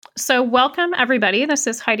So, welcome everybody. This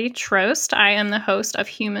is Heidi Trost. I am the host of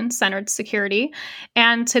Human Centered Security.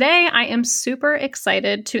 And today I am super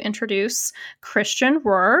excited to introduce Christian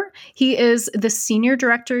Rohrer. He is the Senior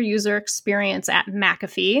Director User Experience at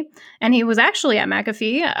McAfee. And he was actually at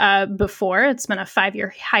McAfee before. It's been a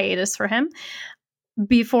 5-year hiatus for him.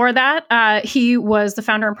 Before that, he was the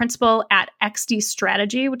founder and principal at XD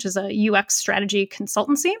Strategy, which is a UX strategy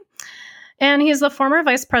consultancy. And he's the former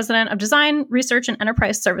vice president of design, research, and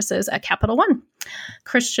enterprise services at Capital One.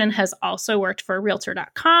 Christian has also worked for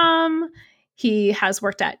Realtor.com. He has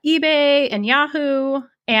worked at eBay and Yahoo,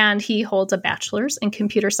 and he holds a bachelor's in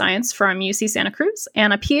computer science from UC Santa Cruz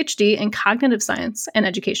and a PhD in cognitive science and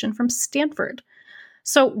education from Stanford.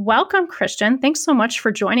 So welcome, Christian. Thanks so much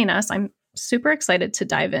for joining us. I'm super excited to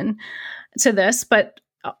dive in to this. But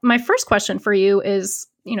my first question for you is,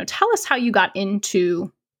 tell us how you got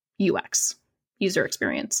into UX, user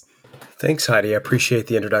experience. Thanks, Heidi. I appreciate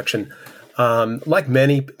the introduction. Like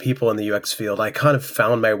many people in the UX field, I kind of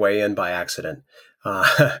found my way in by accident.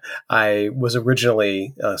 I was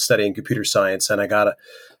originally studying computer science, and I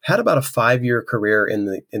had about a 5-year career in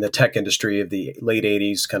the tech industry of the late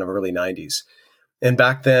 80s, kind of early 90s. And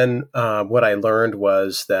back then, what I learned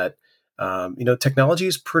was that technology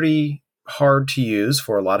is pretty hard to use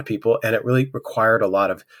for a lot of people, and it really required a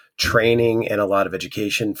lot of training and a lot of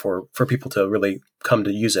education for people to really come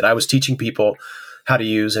to use it. I was teaching people how to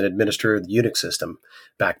use and administer the Unix system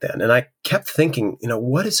back then. And I kept thinking,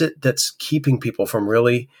 what is it that's keeping people from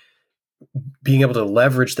really being able to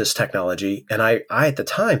leverage this technology? And I at the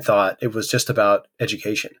time thought it was just about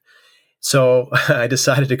education. So I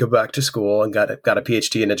decided to go back to school and got a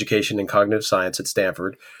PhD in education and cognitive science at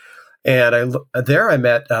Stanford. And I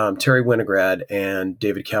met Terry Winograd and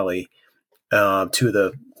David Kelly, two of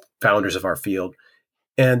the founders of our field.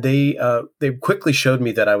 And they quickly showed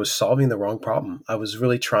me that I was solving the wrong problem. I was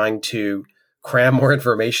really trying to cram more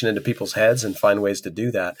information into people's heads and find ways to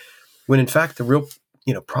do that, when in fact the real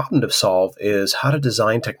problem to solve is how to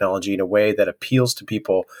design technology in a way that appeals to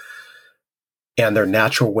people and their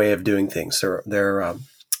natural way of doing things, their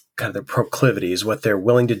kind of their proclivities, what they're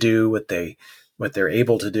willing to do, what they're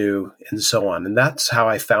able to do, and so on. And that's how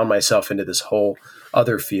I found myself into this whole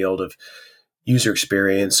other field of user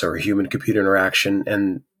experience or human-computer interaction.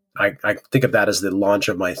 And I think of that as the launch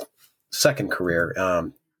of my second career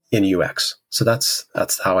in UX. So that's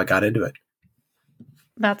how I got into it.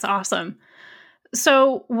 That's awesome.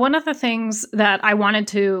 So one of the things that I wanted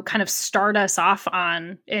to kind of start us off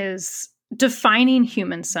on is defining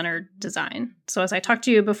human-centered design. So as I talked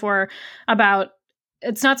to you before about,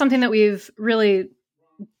 it's not something that we've really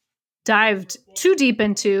dived too deep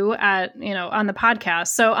into on the podcast.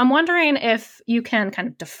 So I'm wondering if you can kind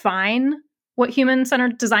of define what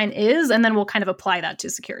human-centered design is, and then we'll kind of apply that to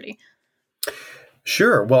security.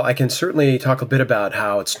 Sure. Well, I can certainly talk a bit about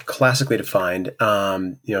how it's classically defined.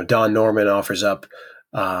 Don Norman offers up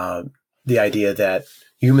the idea that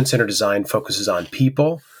human-centered design focuses on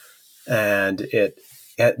people, and it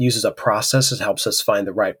uses a process that helps us find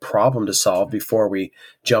the right problem to solve before we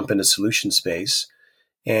jump into solution space.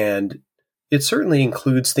 And it certainly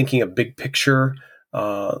includes thinking of big picture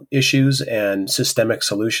issues and systemic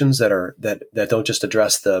solutions that don't just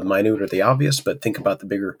address the minute or the obvious, but think about the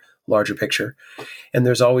bigger, larger picture. And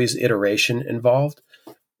there's always iteration involved.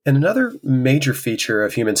 And another major feature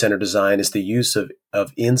of human-centered design is the use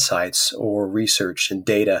of insights or research and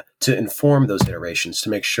data to inform those iterations,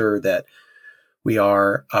 to make sure that we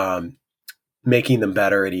are making them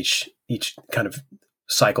better at each kind of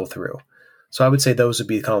cycle through. So I would say those would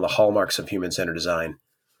be kind of the hallmarks of human-centered design.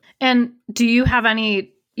 And do you have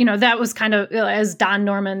any, that was kind of, as Don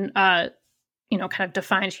Norman, kind of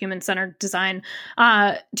defined human-centered design.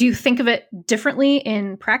 Do you think of it differently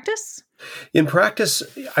in practice? In practice,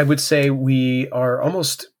 I would say we are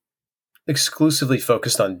almost exclusively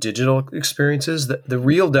focused on digital experiences. The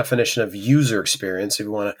real definition of user experience, if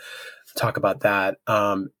you want to talk about that,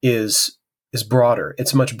 is broader.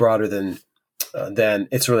 It's much broader than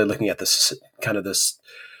it's really looking at this kind of this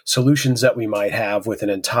solutions that we might have with an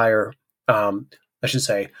entire,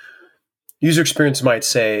 user experience might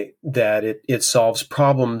say that it solves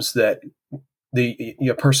problems that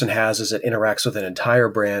the person has as it interacts with an entire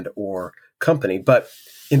brand or company. But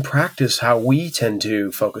in practice, how we tend to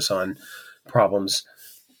focus on problems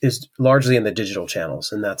is largely in the digital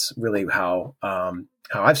channels. And that's really how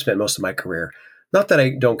I've spent most of my career. Not that I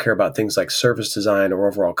don't care about things like service design or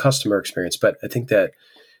overall customer experience, but I think that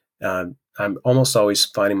I'm almost always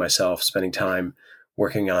finding myself spending time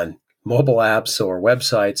working on mobile apps or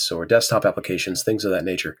websites or desktop applications, things of that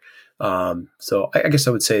nature. So I guess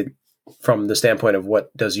I would say from the standpoint of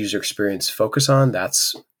what does user experience focus on,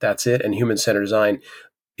 that's That's it. And human-centered design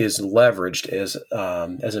is leveraged as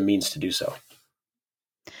a means to do so.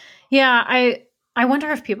 Yeah, I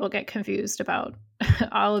wonder if people get confused about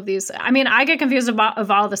all of these. I mean, I get confused about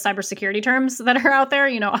of all the cybersecurity terms that are out there,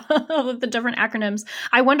 all of the different acronyms.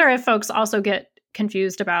 I wonder if folks also get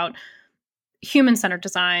confused about human-centered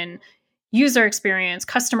design, user experience,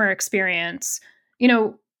 customer experience.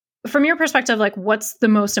 From your perspective, like, what's the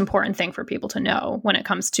most important thing for people to know when it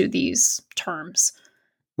comes to these terms?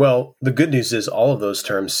 Well, the good news is all of those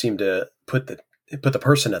terms seem to put the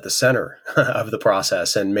person at the center of the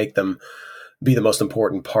process and make them be the most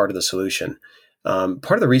important part of the solution.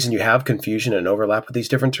 Part of the reason you have confusion and overlap with these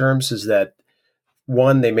different terms is that,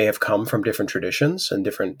 one, they may have come from different traditions and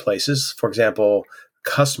different places. For example,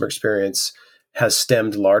 customer experience has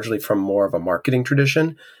stemmed largely from more of a marketing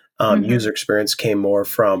tradition. User experience came more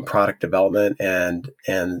from product development and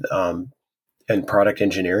product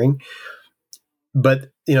engineering.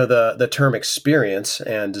 But the term experience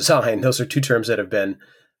and design; those are two terms that have been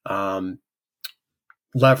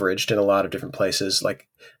leveraged in a lot of different places. Like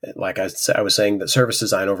I was saying, that service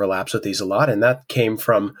design overlaps with these a lot, and that came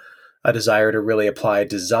from a desire to really apply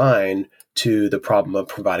design to the problem of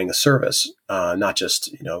providing a service, not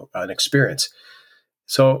just an experience.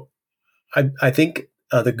 So I think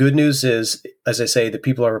the good news is, as I say, that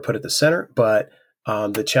people are put at the center, but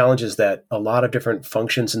the challenge is that a lot of different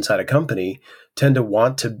functions inside a company tend to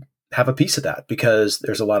want to have a piece of that, because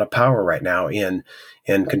there's a lot of power right now in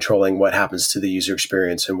controlling what happens to the user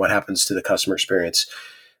experience and what happens to the customer experience.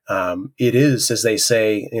 It is, as they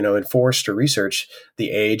say, in Forrester research,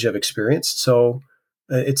 the age of experience. So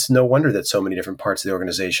it's no wonder that so many different parts of the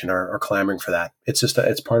organization are clamoring for that. It's just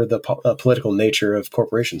it's part of the political nature of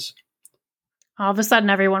corporations. All of a sudden,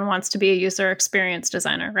 everyone wants to be a user experience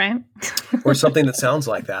designer, right? Or something that sounds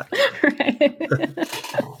like that. Right.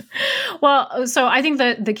 Well, so I think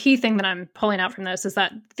that the key thing that I'm pulling out from this is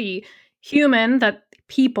that the that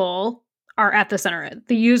people are at the center of it.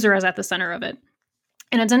 The user is at the center of it.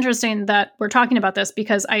 And it's interesting that we're talking about this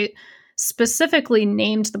because I specifically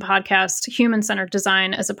named the podcast Human-Centered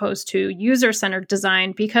Design as opposed to User-Centered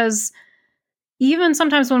Design, because even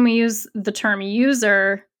sometimes when we use the term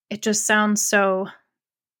user, it just sounds so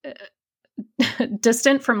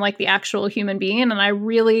distant from like the actual human being. And I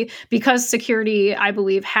really, because security, I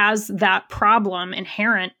believe, has that problem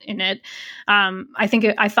inherent in it,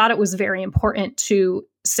 I thought it was very important to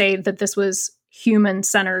say that this was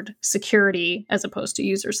human-centered security as opposed to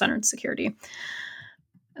user-centered security.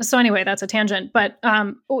 So anyway, that's a tangent. But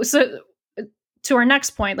so to our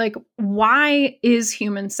next point, like, why is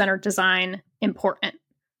human-centered design important?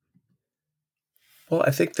 Well,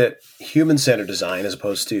 I think that human-centered design, as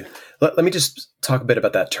opposed to, let me just talk a bit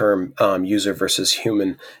about that term, user versus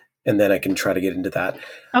human, and then I can try to get into that.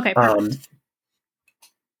 Okay, perfect.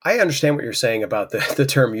 I understand what you're saying about the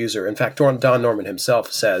term user. In fact, Don Norman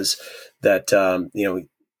himself says that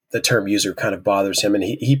the term user kind of bothers him, and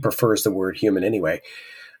he prefers the word human anyway.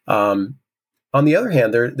 On the other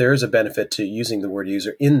hand, there is a benefit to using the word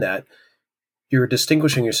user in that you're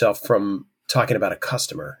distinguishing yourself from talking about a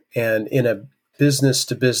customer. And in a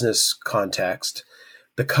business-to-business context,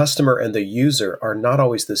 the customer and the user are not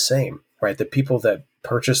always the same, right? The people that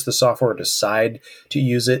purchase the software, decide to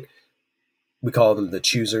use it, we call them the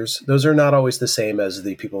choosers. Those are not always the same as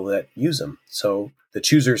the people that use them. So the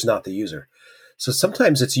chooser is not the user. So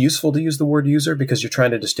sometimes it's useful to use the word user because you're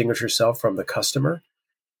trying to distinguish yourself from the customer.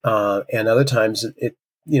 And other times it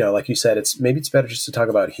like you said, it's better just to talk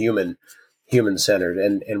about human-centered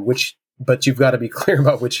and which, but you've got to be clear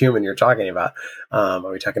about which human you're talking about.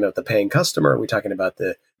 Are we talking about the paying customer? Are we talking about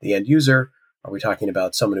the end user? Are we talking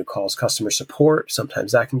about someone who calls customer support?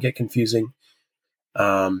 Sometimes that can get confusing.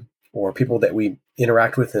 Or people that we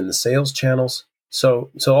interact with in the sales channels. So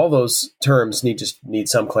all those terms need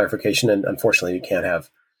some clarification, and unfortunately, you can't have,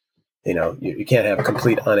 you can't have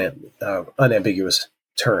complete unambiguous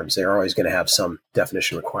terms. They're always going to have some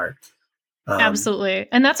definition required. Absolutely.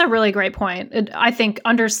 And that's a really great point. I think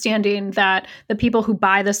understanding that the people who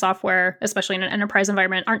buy the software, especially in an enterprise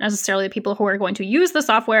environment, aren't necessarily the people who are going to use the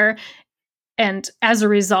software. And as a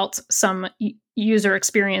result, some user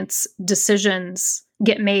experience decisions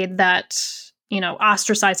get made that,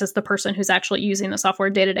 ostracizes the person who's actually using the software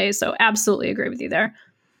day to day. So absolutely agree with you there.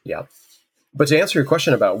 Yeah. But to answer your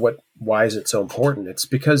question about why is it so important? It's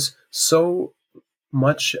because so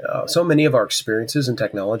many of our experiences in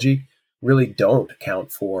technology really don't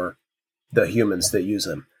account for the humans that use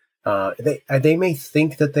them. They may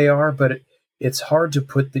think that they are, but it's hard to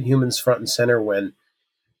put the humans front and center when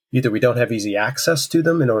either we don't have easy access to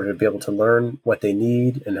them in order to be able to learn what they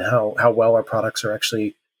need and how well our products are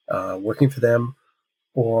actually working for them,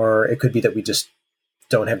 or it could be that we just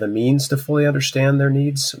don't have the means to fully understand their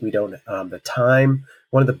needs. We don't the time.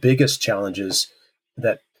 One of the biggest challenges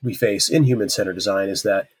that we face in human-centered design is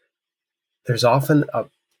that there's often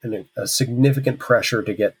a significant pressure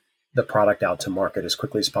to get the product out to market as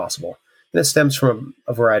quickly as possible. And it stems from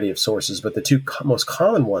a variety of sources, but the two most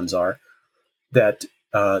common ones are that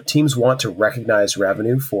teams want to recognize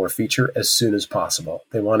revenue for a feature as soon as possible.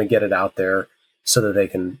 They want to get it out there so that they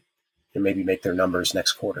can maybe make their numbers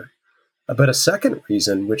next quarter. But a second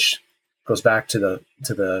reason, which goes back to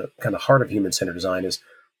the kind of heart of human-centered design, is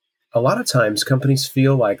a lot of times companies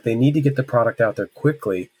feel like they need to get the product out there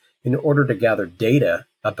quickly in order to gather data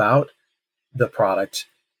about the product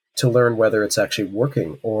to learn whether it's actually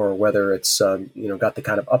working or whether it's got the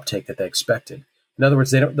kind of uptake that they expected. In other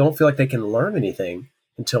words, they don't feel like they can learn anything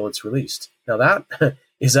until it's released. Now that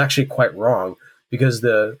is actually quite wrong, because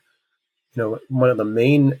one of the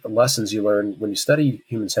main lessons you learn when you study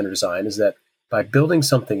human-centered design is that by building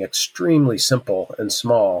something extremely simple and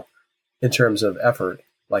small in terms of effort,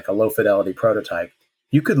 like a low-fidelity prototype,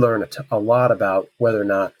 you could learn a lot about whether or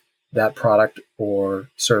not that product or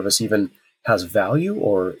service even has value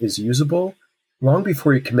or is usable long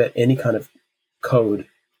before you commit any kind of code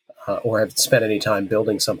or have spent any time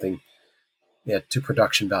building something to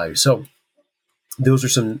production value. So those are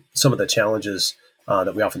some of the challenges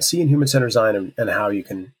that we often see in human-centered design, and how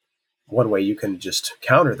one way you can just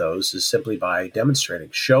counter those is simply by demonstrating,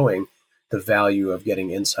 showing the value of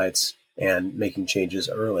getting insights and making changes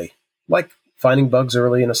early, like finding bugs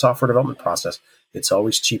early in a software development process. It's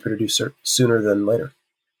always cheaper to do sooner than later.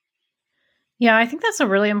 Yeah, I think that's a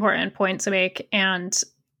really important point to make. And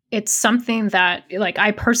it's something that, like,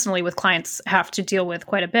 I personally with clients have to deal with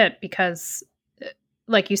quite a bit, because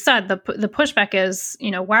like you said, the pushback is,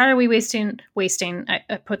 why are we wasting,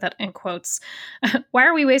 I put that in quotes, why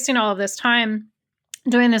are we wasting all of this time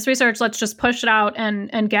doing this research? Let's just push it out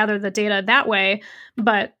and gather the data that way.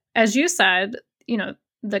 But as you said,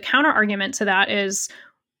 the counter argument to that is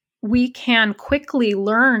we can quickly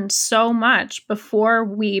learn so much before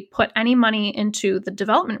we put any money into the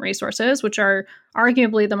development resources, which are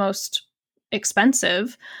arguably the most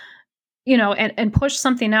expensive, and push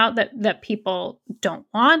something out that people don't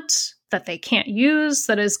want, that they can't use,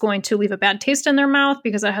 that is going to leave a bad taste in their mouth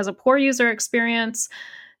because it has a poor user experience.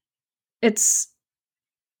 It's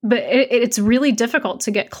really difficult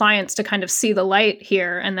to get clients to kind of see the light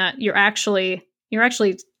here, and that you're actually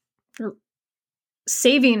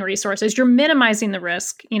saving resources, you're minimizing the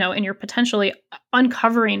risk, and you're potentially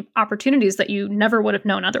uncovering opportunities that you never would have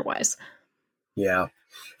known otherwise. Yeah.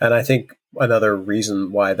 And I think another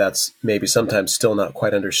reason why that's maybe sometimes still not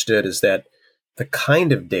quite understood is that the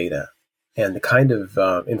kind of data and the kind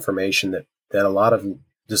of information that a lot of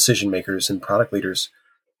decision makers and product leaders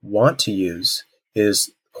want to use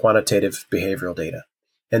is quantitative behavioral data.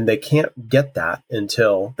 And they can't get that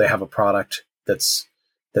until they have a product that's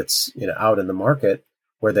out in the market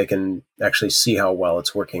where they can actually see how well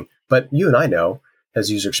it's working. But you and I know, as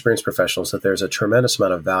user experience professionals, that there's a tremendous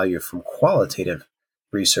amount of value from qualitative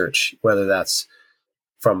research, whether that's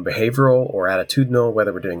from behavioral or attitudinal,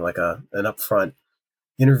 whether we're doing like an upfront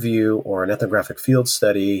interview or an ethnographic field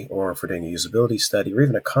study, or if we're doing a usability study or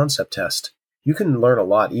even a concept test. You can learn a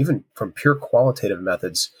lot, even from pure qualitative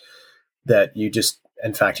methods, that you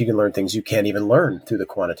can learn things you can't even learn through the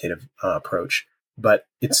quantitative approach. But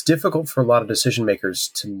it's difficult for a lot of decision makers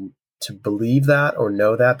to believe that or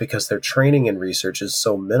know that, because their training in research is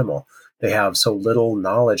so minimal. They have so little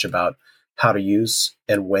knowledge about how to use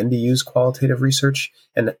and when to use qualitative research,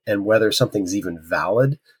 and whether something's even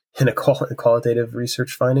valid in a qualitative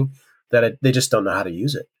research finding, that they just don't know how to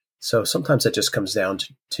use it. So sometimes it just comes down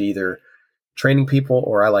to either training people,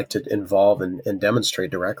 or I like to involve and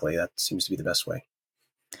demonstrate directly. That seems to be the best way.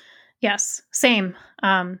 Yes, same.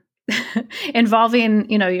 Involving,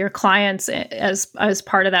 your clients as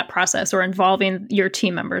part of that process, or involving your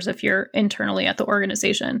team members if you're internally at the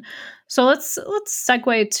organization. So let's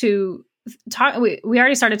segue to talk. We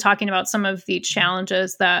already started talking about some of the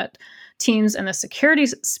challenges that teams in the security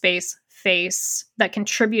space face that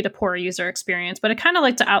contribute to poor user experience, but I kind of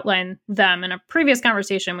like to outline them. In a previous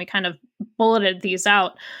conversation, we kind of bulleted these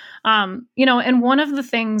out. And one of the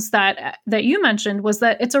things that you mentioned was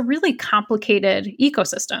that it's a really complicated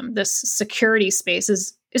ecosystem. This security space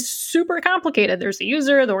is super complicated. There's the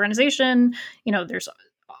user, the organization, there's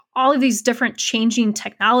all of these different changing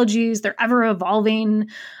technologies, they're ever evolving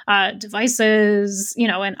devices,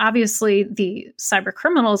 and obviously the cyber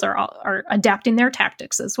criminals are adapting their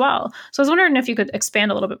tactics as well. So I was wondering if you could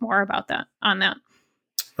expand a little bit more about that, on that.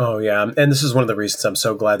 Oh, yeah. And this is one of the reasons I'm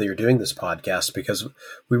so glad that you're doing this podcast, because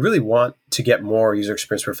we really want to get more user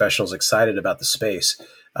experience professionals excited about the space.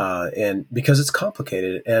 And because it's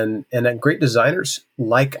complicated, and that great designers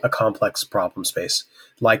like a complex problem space,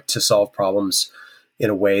 like to solve problems in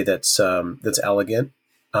a way that's elegant.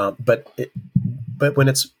 But when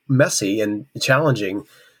it's messy and challenging,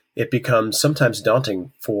 it becomes sometimes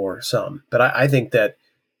daunting for some. But I think that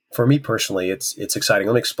for me personally, it's exciting.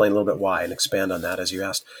 Let me explain a little bit why and expand on that as you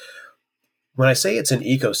asked. When I say it's an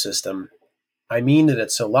ecosystem, I mean that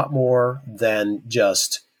it's a lot more than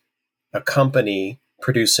just a company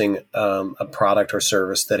producing a product or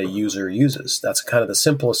service that a user uses. That's kind of the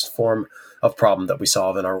simplest form of problem that we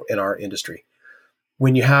solve in our industry.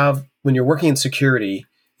 When you're working in security,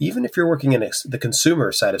 even if you're working in the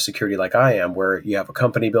consumer side of security, like I am, where you have a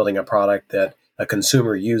company building a product that a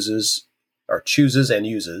consumer uses or chooses and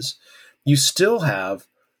uses, you still have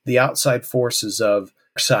the outside forces of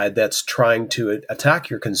side that's trying to attack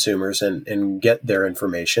your consumers and get their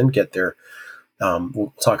information, get their,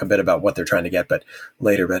 we'll talk a bit about what they're trying to get, but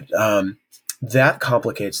later, but that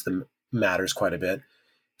complicates the matters quite a bit.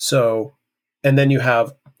 So, and then you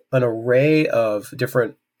have an array of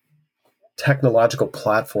different technological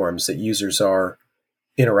platforms that users are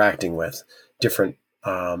interacting with, different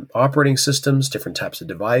operating systems, different types of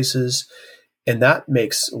devices. And that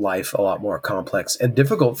makes life a lot more complex and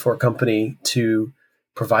difficult for a company to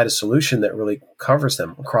provide a solution that really covers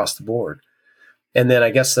them across the board. And then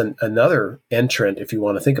I guess another entrant, if you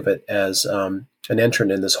want to think of it as an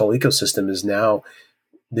entrant in this whole ecosystem, is now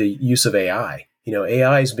the use of AI.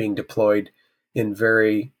 AI is being deployed in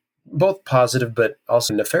very both positive but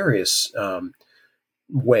also nefarious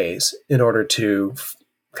ways in order to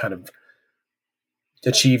kind of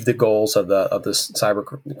achieve the goals of the cyber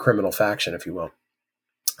criminal faction, if you will.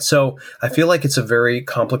 So I feel like it's a very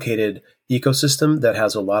complicated ecosystem that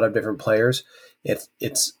has a lot of different players. It's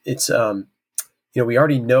we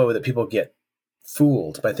already know that people get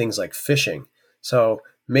fooled by things like phishing. So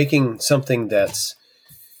making something that's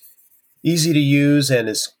easy to use and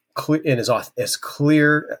is clear and is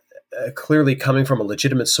clearly coming from a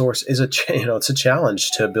legitimate source is it's a challenge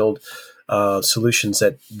to build solutions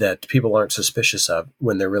that people aren't suspicious of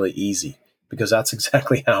when they're really easy, because that's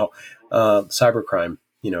exactly how cybercrime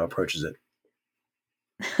approaches it.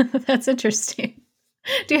 That's interesting.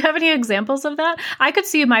 Do you have any examples of that? I could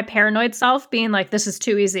see my paranoid self being like, "This is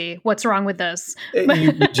too easy. What's wrong with this?"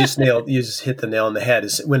 You just hit the nail on the head.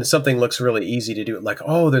 Is when something looks really easy to do, like,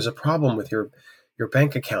 oh, there's a problem with your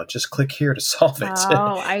bank account. Just click here to solve it.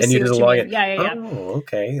 Oh, I and see you what just you log mean. in. Yeah. Oh,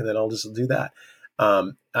 okay. Then I'll just do that.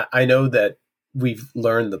 I know that we've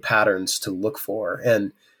learned the patterns to look for,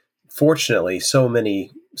 and fortunately, so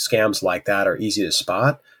many scams like that are easy to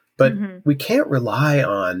spot. But we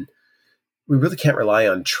really can't rely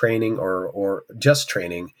on training or just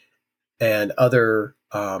training and other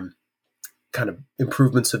kind of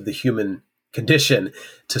improvements of the human condition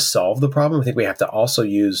to solve the problem. I think we have to also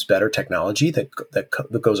use better technology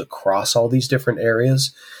that goes across all these different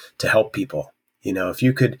areas to help people. If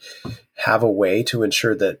you could have a way to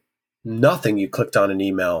ensure that nothing you clicked on an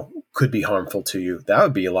email could be harmful to you, that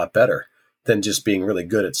would be a lot better than just being really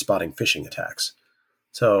good at spotting phishing attacks.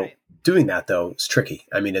 So right. Doing that, though, is tricky.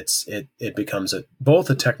 I mean, it becomes both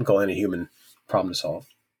a technical and a human problem to solve.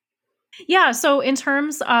 Yeah. So in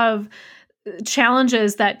terms of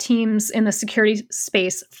challenges that teams in the security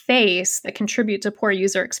space face that contribute to poor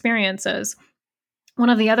user experiences, one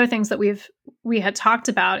of the other things that we had talked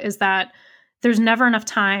about is that there's never enough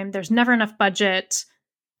time, there's never enough budget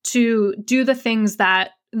to do the things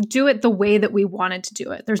that do it the way that we wanted to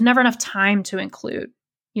do it. There's never enough time to include,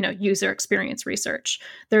 user experience research.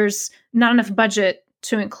 There's not enough budget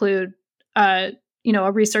to include, a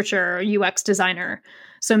researcher or UX designer.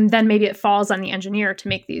 So then maybe it falls on the engineer to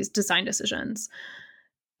make these design decisions.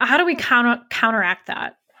 How do we counteract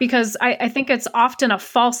that? Because I think it's often a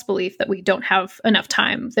false belief that we don't have enough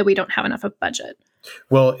time, that we don't have enough of budget.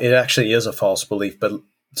 Well, it actually is a false belief, but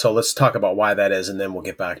so let's talk about why that is, and then we'll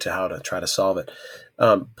get back to how to try to solve it.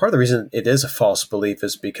 Part of the reason it is a false belief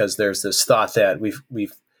is because there's this thought that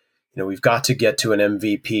we've got to get to an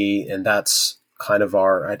MVP, and that's kind of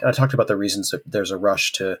I talked about the reasons that there's a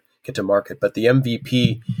rush to get to market, but the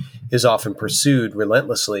MVP is often pursued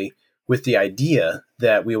relentlessly with the idea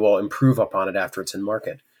that we will improve upon it after it's in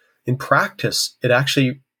market. In practice, it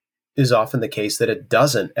actually is often the case that it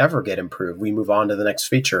doesn't ever get improved. We move on to the next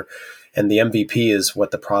feature, and the MVP is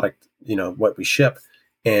what the product, what we ship,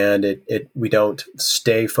 and we don't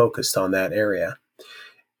stay focused on that area.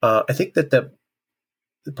 I think that the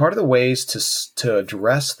part of the ways to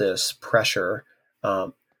address this pressure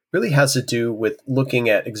really has to do with looking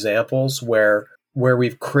at examples where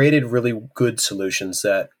we've created really good solutions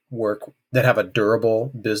that work, that have a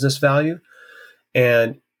durable business value.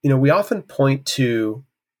 And, we often point to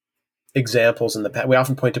examples in the past. We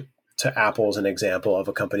often point to Apple as an example of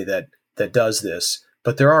a company that does this,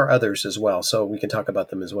 but there are others as well. So we can talk about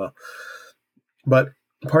them as well. But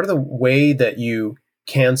part of the way that you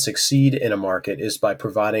can succeed in a market is by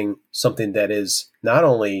providing something that is not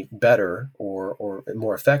only better or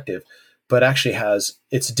more effective, but actually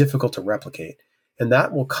it's difficult to replicate. And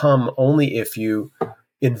that will come only if you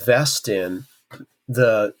invest in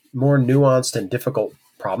the more nuanced and difficult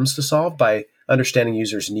problems to solve by understanding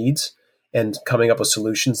users' needs and coming up with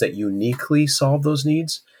solutions that uniquely solve those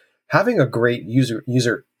needs. Having a great user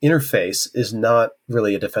interface is not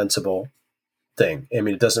really a defensible thing. I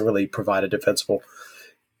mean, it doesn't really provide a defensible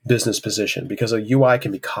business position because a UI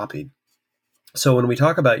can be copied. So when we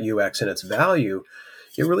talk about UX and its value,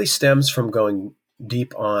 it really stems from going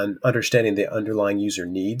deep on understanding the underlying user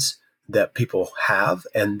needs that people have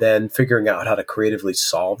and then figuring out how to creatively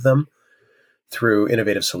solve them through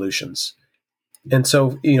innovative solutions. And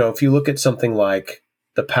so, if you look at something like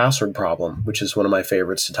the password problem, which is one of my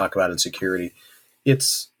favorites to talk about in security,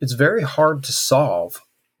 it's very hard to solve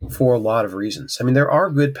for a lot of reasons. I mean, there are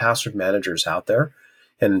good password managers out there.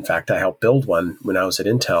 And in fact, I helped build one when I was at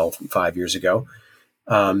Intel 5 years ago.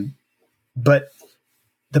 But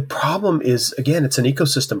the problem is, again, it's an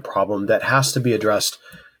ecosystem problem that has to be addressed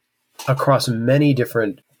across many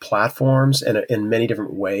different platforms and in many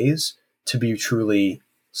different ways to be truly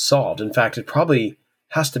solved. In fact, it probably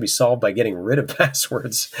has to be solved by getting rid of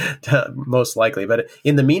passwords, most likely. But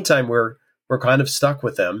in the meantime, we're kind of stuck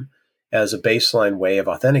with them as a baseline way of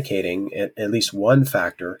authenticating at least one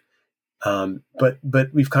factor.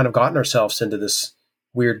 But we've kind of gotten ourselves into this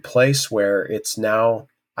weird place where it's now,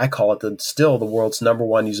 I call it still the world's number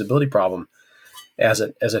one usability problem, as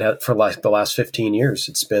it had for like the last 15 years.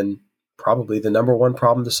 It's been probably the number one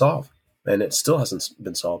problem to solve, and it still hasn't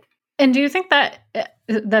been solved. And do you think that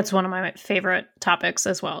that's one of my favorite topics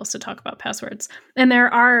as well, is to talk about passwords? And I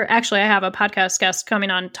have a podcast guest coming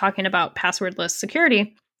on talking about passwordless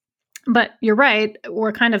security. But you're right,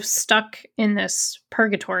 we're kind of stuck in this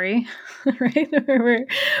purgatory, right? Where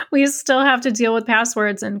we still have to deal with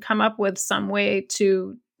passwords and come up with some way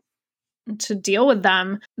to deal with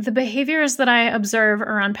them. The behaviors that I observe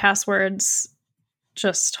around passwords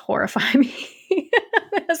just horrify me.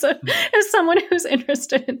 As someone who's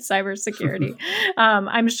interested in cybersecurity,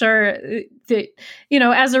 I'm sure that,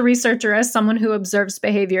 as a researcher, as someone who observes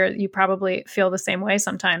behavior, you probably feel the same way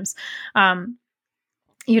sometimes.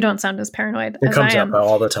 You don't sound as paranoid as I am. It comes up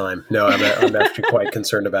all the time. No, I'm actually quite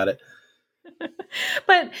concerned about it.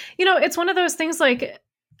 But, it's one of those things like,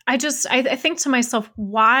 I think to myself,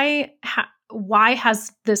 why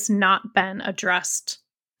has this not been addressed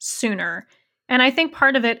sooner? And I think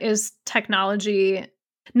part of it is technology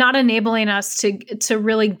not enabling us to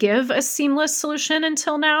really give a seamless solution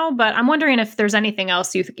until now. But I'm wondering if there's anything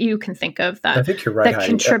else you can think of that, I think you're right, that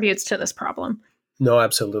contributes to this problem. No,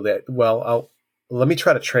 absolutely. Well, let me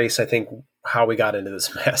try to trace, I think, how we got into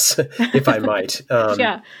this mess, if I might.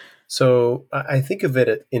 Yeah. So I think of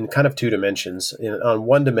it in kind of two dimensions. On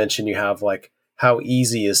one dimension, you have like, how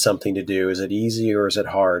easy is something to do? Is it easy or is it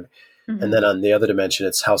hard? Mm-hmm. And then on the other dimension,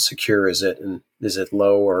 it's how secure is it? And is it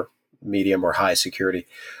low or medium or high security?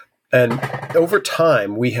 And over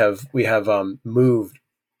time, we have moved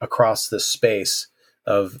across this space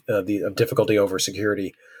of difficulty over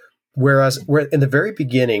security. Whereas we're in the very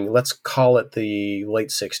beginning, let's call it the late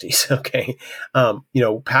 60s. Okay.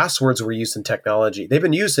 Passwords were used in technology. They've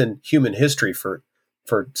been used in human history for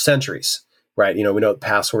centuries, right? We know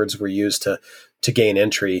passwords were used to gain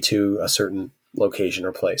entry to a certain location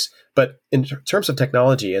or place. But in terms of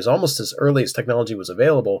technology, almost as early as technology was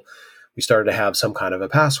available, we started to have some kind of a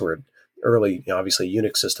password. Early, obviously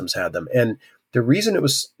Unix systems had them. And the reason it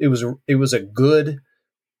was a good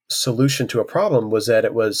solution to a problem was that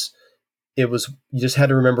it was you just had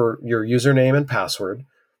to remember your username and password,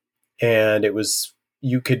 and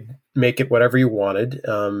you could make it whatever you wanted,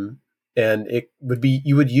 and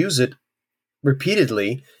you would use it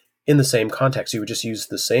repeatedly in the same context. You would just use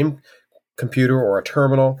the same computer or a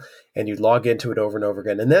terminal, and you'd log into it over and over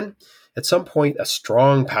again. And then at some point, a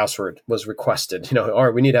strong password was requested. All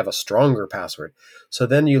right, we need to have a stronger password. So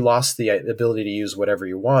then you lost the ability to use whatever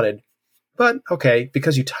you wanted. But okay,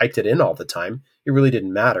 because you typed it in all the time, it really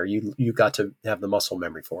didn't matter. You got to have the muscle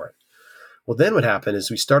memory for it. Well, then what happened is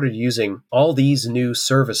we started using all these new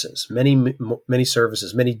services, many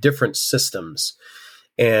services, many different systems,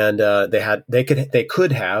 and they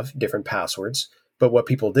could have different passwords, But what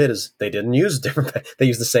people did is they didn't use different, they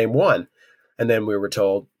used the same one. And then we were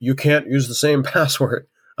told, you can't use the same password.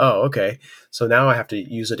 Oh, okay. So now I have to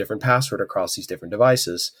use a different password across these different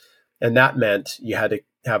devices. And that meant you had to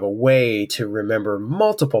have a way to remember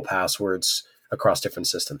multiple passwords across different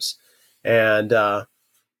systems. And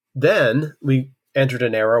then we entered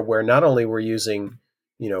an era where not only we're using,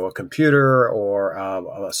 a computer or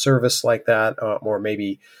a service like that, or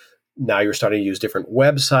maybe now you're starting to use different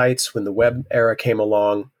websites when the web era came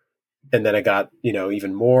along. And then it got,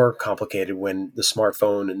 even more complicated when the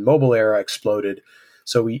smartphone and mobile era exploded.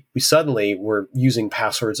 So we suddenly were using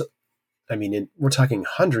passwords. I mean, we're talking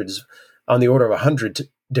hundreds, on the order of 100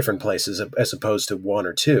 different places as opposed to one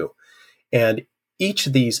or two. And each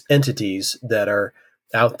of these entities that are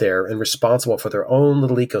out there and responsible for their own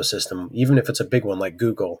little ecosystem, even if it's a big one like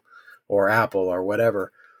Google or Apple or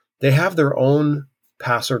whatever, they have their own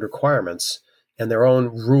password requirements and their own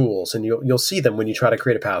rules. And you'll see them when you try to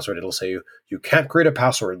create a password. It'll say you can't create a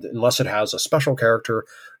password unless it has a special character,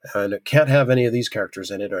 and it can't have any of these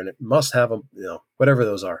characters in it, and it must have whatever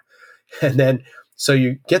those are. And then so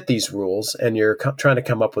you get these rules, and you're trying to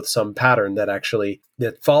come up with some pattern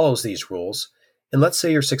that follows these rules. And let's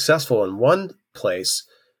say you're successful in one place,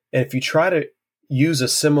 and if you try to use a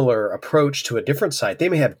similar approach to a different site, they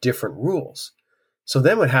may have different rules. So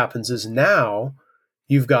then what happens is now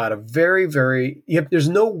you've got a there's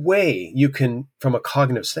no way you can, from a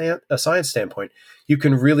cognitive science standpoint, you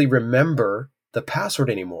can really remember the password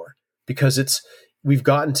anymore, because we've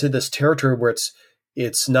gotten to this territory where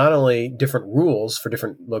it's not only different rules for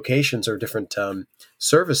different locations or different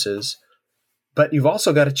services, but you've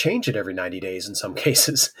also got to change it every 90 days in some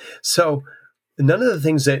cases. So none of the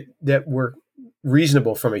things that were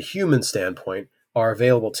reasonable from a human standpoint are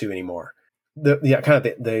available to you anymore.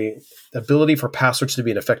 The ability for passwords to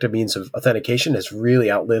be an effective means of authentication has really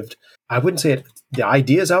outlived. I wouldn't say the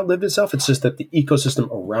idea has outlived itself. It's just that the ecosystem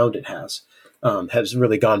around it has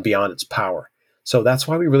really gone beyond its power. So that's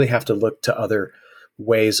why we really have to look to other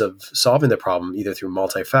ways of solving the problem, either through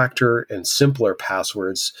multi-factor and simpler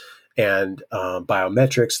passwords and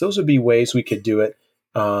biometrics. Those would be ways we could do it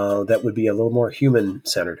that would be a little more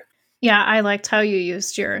human-centered. Yeah, I liked how you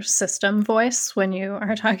used your system voice when you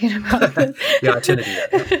are talking about it. Yeah, I tend to do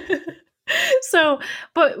that. So,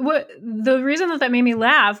 but the reason that made me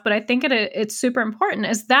laugh, but I think it's super important,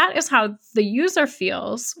 is that is how the user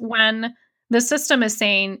feels when the system is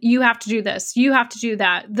saying, you have to do this, you have to do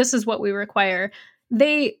that, this is what we require.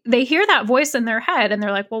 They hear that voice in their head and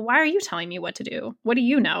they're like, well, why are you telling me what to do? What do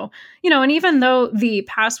you know? And even though the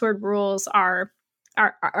password rules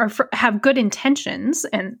have good intentions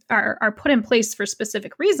and are put in place for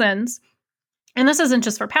specific reasons, and this isn't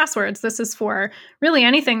just for passwords, this is for really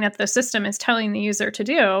anything that the system is telling the user to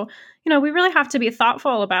do, we really have to be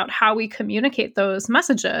thoughtful about how we communicate those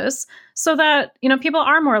messages so that, people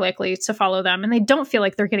are more likely to follow them and they don't feel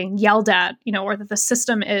like they're getting yelled at, or that the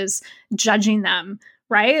system is judging them,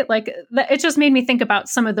 right? Like it just made me think about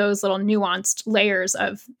some of those little nuanced layers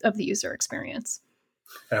of the user experience.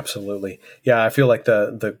 Absolutely. Yeah, I feel like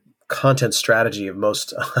the content strategy of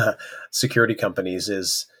most security companies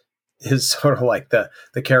is sort of like the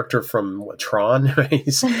character from Tron.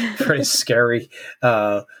 He's a very scary,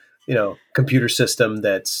 computer system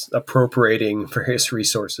that's appropriating various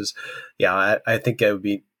resources. Yeah, I think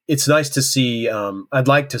it's nice to see. I'd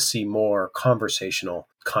like to see more conversational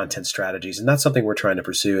content strategies, and that's something we're trying to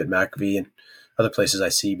pursue at McAfee and other places I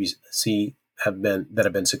see have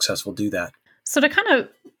been successful do that. So to kind of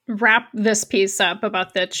wrap this piece up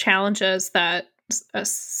about the challenges that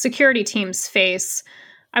security teams face,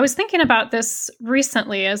 I was thinking about this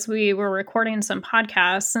recently as we were recording some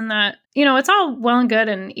podcasts, and that, it's all well and good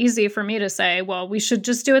and easy for me to say, well, we should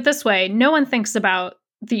just do it this way. No one thinks about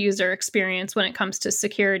the user experience when it comes to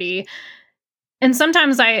security. And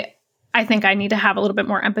sometimes I think I need to have a little bit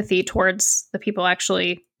more empathy towards the people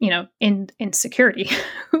actually, in security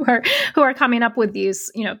who are coming up with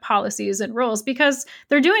these, policies and rules, because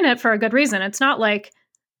they're doing it for a good reason. It's not like,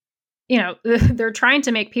 they're trying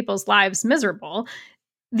to make people's lives miserable.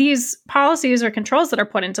 These policies or controls that are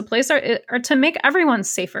put into place are to make everyone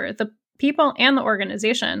safer, the people and the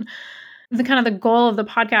organization. The kind of the goal of the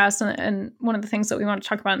podcast and one of the things that we want to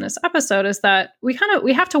talk about in this episode is that we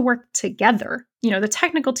have to work together. The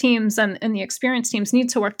technical teams and the experience teams need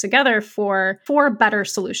to work together for better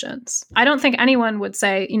solutions. I don't think anyone would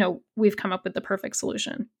say, we've come up with the perfect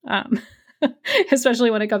solution,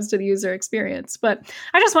 especially when it comes to the user experience. But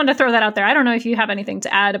I just wanted to throw that out there. I don't know if you have anything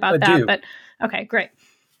to add about that, but okay, great.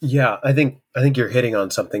 Yeah, I think you're hitting on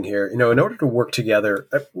something here. In order to work together,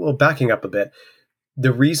 well, backing up a bit,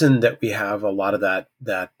 the reason that we have a lot of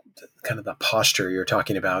that kind of the posture you're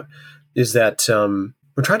talking about, is that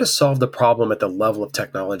we're trying to solve the problem at the level of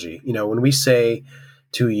technology. When we say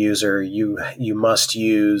to a user, you must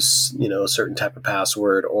use, a certain type of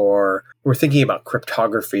password, or we're thinking about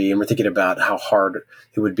cryptography and we're thinking about how hard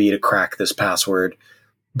it would be to crack this password.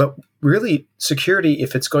 But really, security,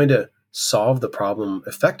 if it's going to solve the problem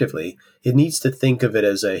effectively, it needs to think of it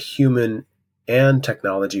as a human and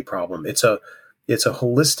technology problem. It's a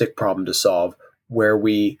holistic problem to solve, where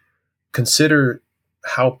we consider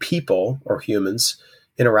how people or humans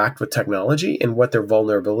interact with technology and what their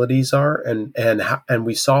vulnerabilities are, and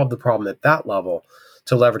we solve the problem at that level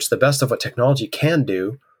to leverage the best of what technology can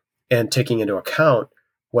do, and taking into account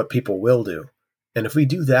what people will do. And if we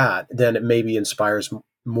do that, then it maybe inspires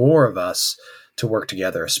more of us to work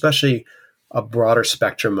together, especially a broader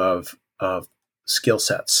spectrum of skill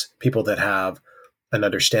sets, people that have an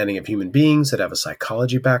understanding of human beings, that have a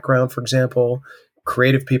psychology background, for example,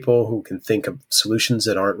 creative people who can think of solutions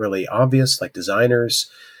that aren't really obvious, like designers,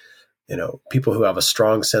 people who have a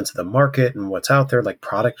strong sense of the market and what's out there, like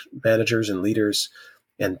product managers and leaders,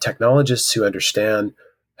 and technologists who understand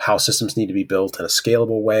how systems need to be built in a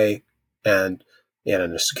scalable way and in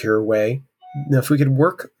a secure way. Now, if we could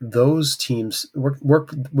work those teams,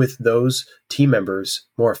 work with those team members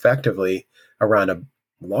more effectively around a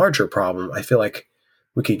larger problem, I feel like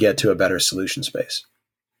we could get to a better solution space.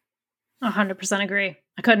 100% agree.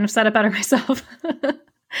 I couldn't have said it better myself.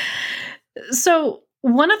 So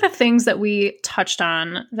one of the things that we touched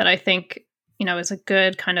on that I think, is a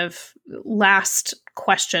good kind of last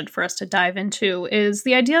question for us to dive into is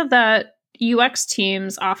the idea that UX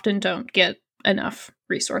teams often don't get enough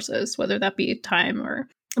resources, whether that be time or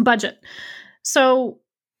budget. So,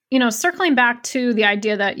 circling back to the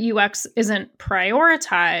idea that UX isn't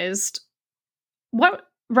prioritized, what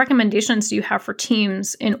recommendations do you have for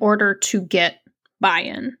teams in order to get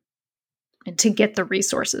buy-in and to get the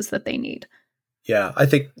resources that they need? Yeah, I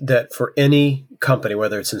think that for any company,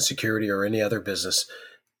 whether it's in security or any other business,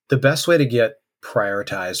 the best way to get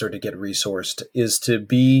prioritized or to get resourced is to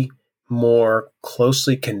be more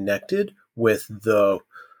closely connected with the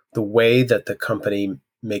way that the company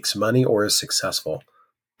makes money or is successful.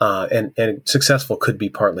 And successful could be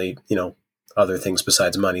partly, other things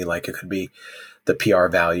besides money, like it could be the PR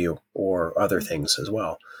value or other things as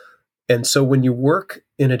well. And so when you work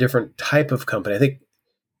in a different type of company, I think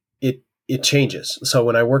it changes. So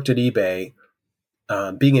when I worked at eBay,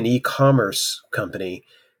 being an e-commerce company,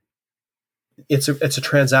 it's a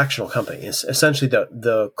transactional company. It's essentially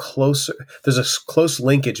the closer, there's a close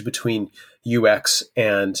linkage between UX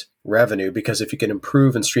and revenue, because if you can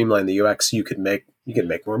improve and streamline the UX, you can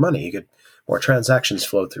make more money. More transactions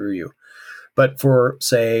flow through you. But for,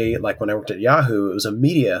 say, like when I worked at Yahoo, it was a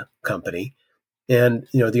media company, and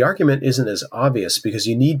the argument isn't as obvious, because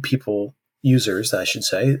you need users, I should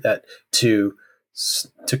say, that to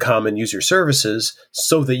come and use your services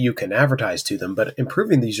so that you can advertise to them. But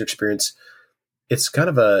improving the user experience, it's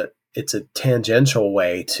a tangential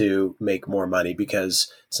way to make more money,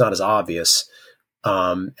 because it's not as obvious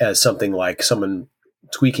as something like someone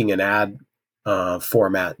tweaking an ad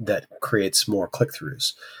format that creates more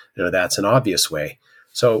click-throughs. That's an obvious way.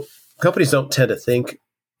 So companies don't tend to think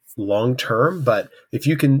long term, but if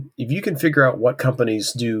you can figure out what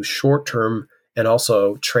companies do short term and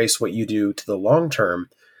also trace what you do to the long term,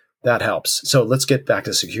 that helps. So let's get back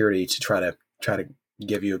to security to try to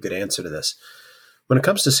give you a good answer to this. When it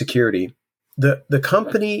comes to security, the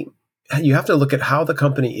company, you have to look at how the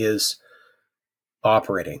company is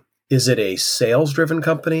operating. Is it a sales-driven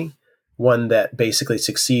company, one that basically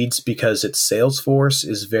succeeds because its sales force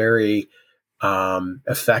is very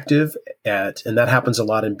effective at, and that happens a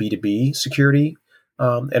lot in B2B security,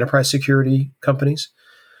 enterprise security companies?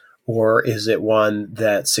 Or is it one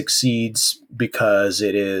that succeeds because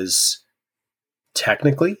it is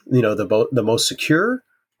technically, the most secure?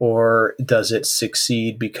 Or does it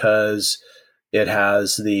succeed because it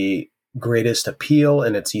has the greatest appeal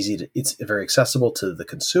and it's very accessible to the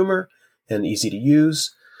consumer and easy to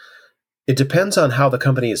use? It depends on how the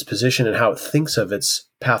company is positioned and how it thinks of its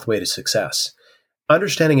pathway to success.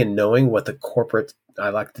 Understanding and knowing what I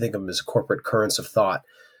like to think of them as corporate currents of thought,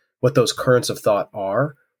 what those currents of thought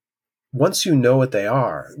are. Once you know what they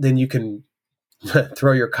are, then you can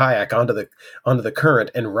throw your kayak onto the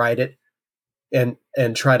current and ride it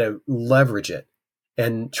and try to leverage it,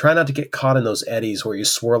 and try not to get caught in those eddies where you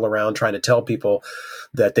swirl around trying to tell people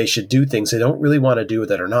that they should do things they don't really want to do,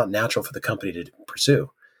 that are not natural for the company to pursue.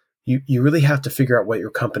 You really have to figure out what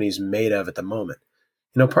your company's made of at the moment.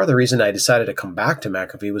 Part of the reason I decided to come back to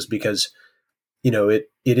McAfee was because, it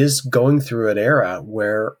is going through an era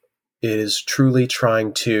where is truly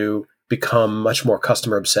trying to become much more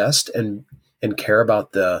customer obsessed and care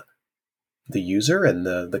about the user and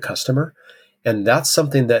the customer. And that's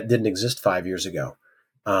something that didn't exist 5 years ago.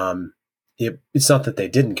 It's not that they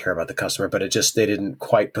didn't care about the customer, but they didn't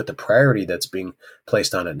quite put the priority that's being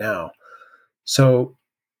placed on it now. So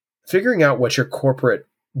figuring out what your corporate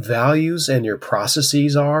values and your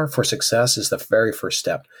processes are for success is the very first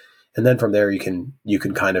step. And then from there, you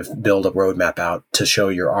can kind of build a roadmap out to show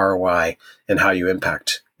your ROI and how you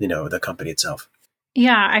impact, the company itself.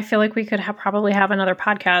 Yeah, I feel like we could probably have another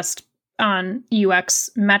podcast on UX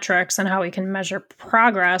metrics and how we can measure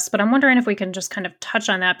progress. But I'm wondering if we can just kind of touch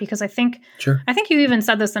on that, because I think you even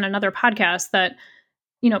said this in another podcast that,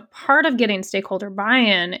 part of getting stakeholder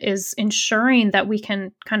buy-in is ensuring that we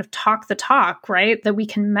can kind of talk the talk, right? That we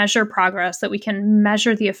can measure progress, that we can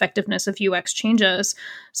measure the effectiveness of UX changes.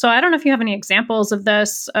 So I don't know if you have any examples of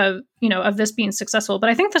this, of this being successful,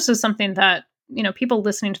 but I think this is something that, people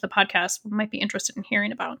listening to the podcast might be interested in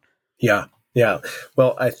hearing about. Yeah. Yeah.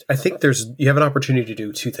 Well, I think you have an opportunity to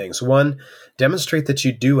do two things. One, demonstrate that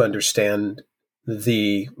you do understand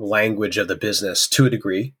the language of the business to a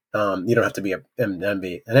degree. You don't have to be an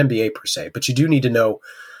MBA per se, but you do need to know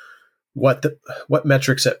what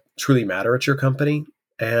metrics that truly matter at your company,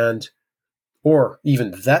 or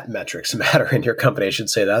even that metrics matter in your company. I should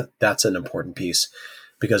say that's an important piece,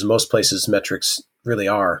 because most places metrics really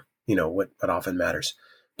are, what often matters.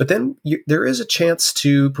 But then there is a chance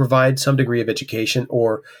to provide some degree of education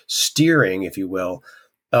or steering, if you will,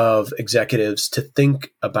 of executives to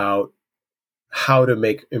think about how to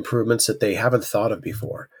make improvements that they haven't thought of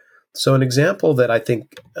before. So an example that I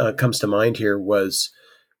think comes to mind here was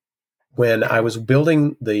when I was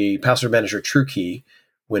building the Password Manager TrueKey,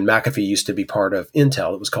 when McAfee used to be part of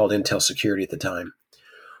Intel. It was called Intel Security at the time.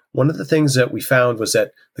 One of the things that we found was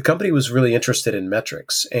that the company was really interested in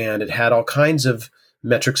metrics, and it had all kinds of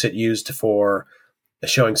metrics it used for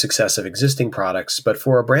showing success of existing products. But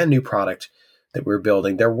for a brand new product that we were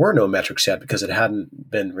building, there were no metrics yet because it hadn't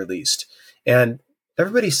been released. And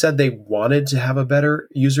everybody said they wanted to have a better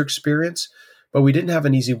user experience, but we didn't have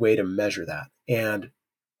an easy way to measure that. And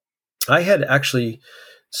I had actually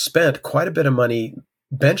spent quite a bit of money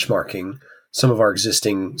benchmarking some of our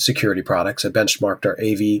existing security products. I benchmarked our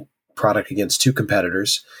AV product against two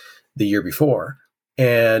competitors the year before.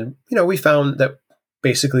 And, we found that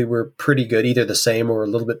basically we're pretty good, either the same or a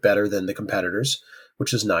little bit better than the competitors,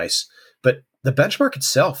 which is nice. But the benchmark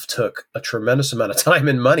itself took a tremendous amount of time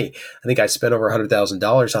and money. I think I spent over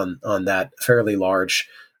 $100,000 on that fairly large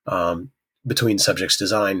between subjects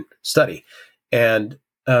design study. And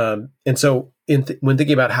so when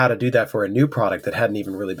thinking about how to do that for a new product that hadn't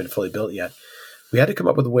even really been fully built yet, we had to come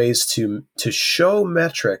up with ways to show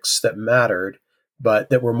metrics that mattered, but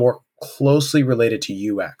that were more closely related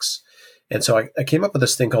to UX. And so I came up with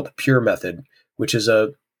this thing called the PURE method, which is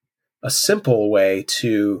a simple way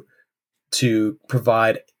to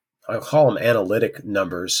provide, I'll call them analytic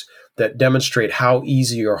numbers that demonstrate how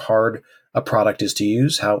easy or hard a product is to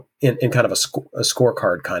use, how in kind of a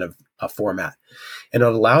scorecard kind of a format. And it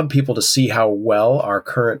allowed people to see how well our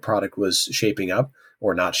current product was shaping up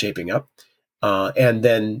or not shaping up. And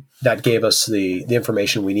then that gave us the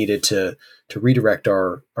information we needed to redirect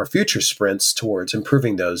our future sprints towards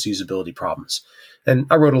improving those usability problems. And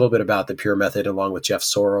I wrote a little bit about the PURE method along with Jeff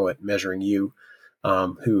Soro at Measuring You,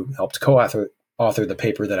 who helped co-author the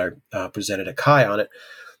paper that I presented at CHI on it.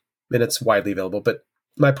 And it's widely available. But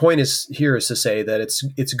my point is to say that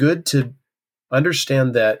it's good to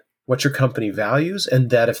understand that what your company values,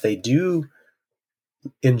 and that if they do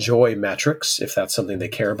enjoy metrics, if that's something they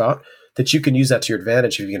care about, that you can use that to your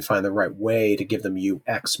advantage if you can find the right way to give them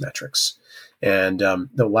UX metrics. And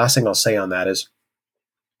the last thing I'll say on that is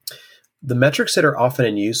the metrics that are often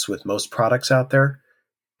in use with most products out there,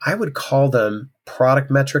 I would call them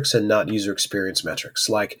product metrics and not user experience metrics.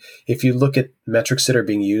 Like if you look at metrics that are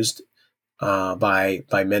being used by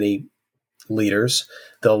many leaders,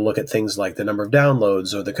 they'll look at things like the number of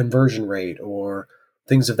downloads or the conversion rate or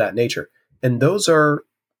things of that nature. And those are,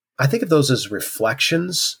 I think of those as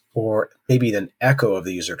reflections or maybe an echo of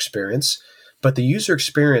the user experience. But the user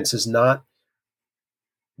experience is not,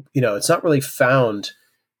 it's not really found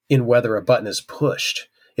in whether a button is pushed.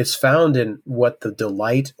 It's found in what the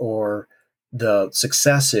delight or the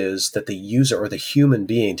success is that the user or the human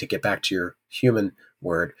being, to get back to your human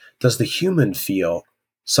word, does the human feel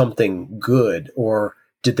something good, or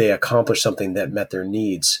did they accomplish something that met their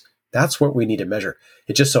needs? That's what we need to measure.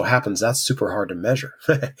 It just so happens that's super hard to measure.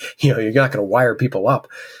 You're not going to wire people up.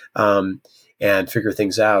 and figure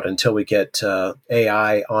things out until we get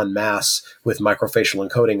AI en masse with microfacial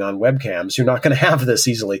encoding on webcams. You're not going to have this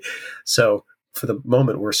easily. So for the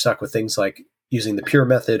moment, we're stuck with things like using the pure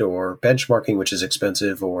method or benchmarking, which is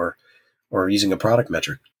expensive, or using a product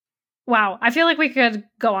metric. Wow. I feel like we could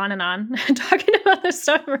go on and on talking about this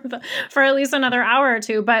stuff for at least another hour or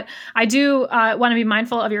two, but I do want to be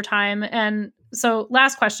mindful of your time. And so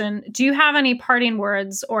last question, do you have any parting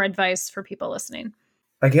words or advice for people listening?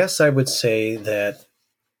 I guess I would say that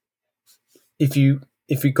if you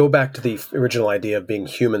go back to the original idea of being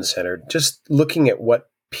human-centered, just looking at what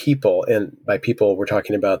people, and by people, we're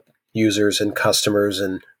talking about users and customers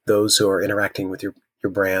and those who are interacting with your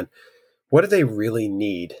brand, what do they really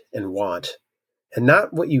need and want? And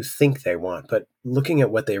not what you think they want, but looking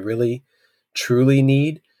at what they really, truly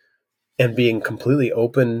need and being completely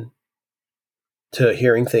open to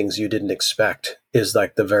hearing things you didn't expect is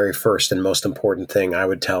like the very first and most important thing I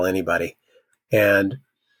would tell anybody. And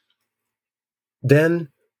then,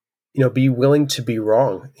 be willing to be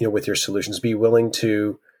wrong, with your solutions. Be willing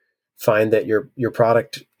to find that your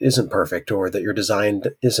product isn't perfect or that your design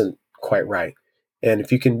isn't quite right. And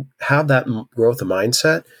if you can have that growth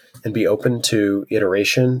mindset and be open to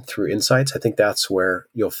iteration through insights, I think that's where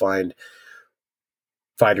you'll find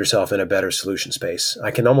yourself in a better solution space.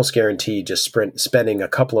 I can almost guarantee just spending a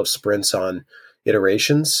couple of sprints on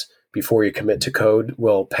iterations before you commit to code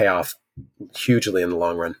will pay off hugely in the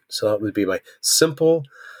long run. So that would be my simple,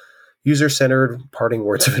 user-centered parting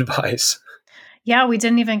words of advice. Yeah, we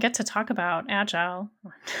didn't even get to talk about Agile.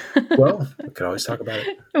 Well, we could always talk about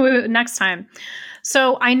it. Next time.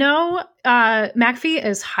 So I know McAfee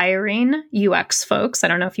is hiring UX folks. I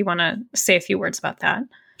don't know if you want to say a few words about that.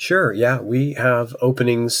 Sure. Yeah, we have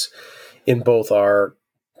openings in both our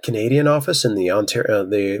Canadian office in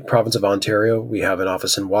the province of Ontario. We have an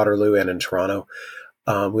office in Waterloo and in Toronto.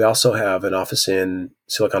 We also have an office in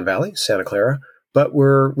Silicon Valley, Santa Clara. But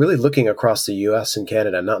we're really looking across the U.S. and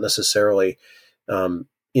Canada, not necessarily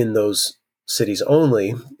in those cities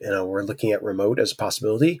only. We're looking at remote as a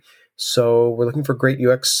possibility. So we're looking for great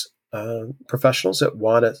UX professionals that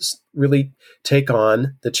want to really take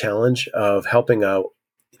on the challenge of helping a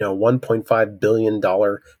 $1.5 billion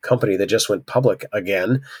company that just went public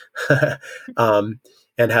again and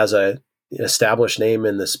has an established name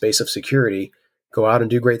in the space of security go out and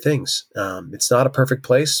do great things. It's not a perfect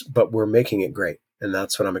place, but we're making it great. And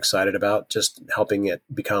that's what I'm excited about, just helping it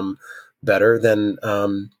become better than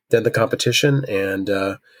the competition and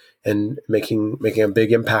making a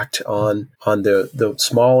big impact on the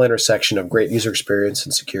small intersection of great user experience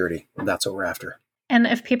and security. And that's what we're after. And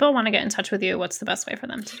if people want to get in touch with you, what's the best way for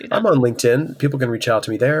them to do that? I'm on LinkedIn. People can reach out to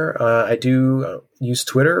me there. I do use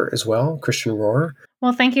Twitter as well, Christian Rohr.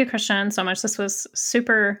 Well, thank you, Christian, so much. This was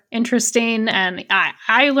super interesting, and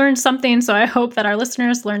I learned something, so I hope that our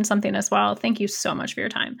listeners learned something as well. Thank you so much for your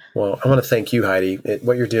time. Well, I want to thank you, Heidi.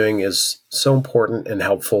 What you're doing is so important and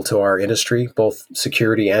helpful to our industry, both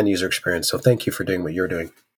security and user experience. So thank you for doing what you're doing.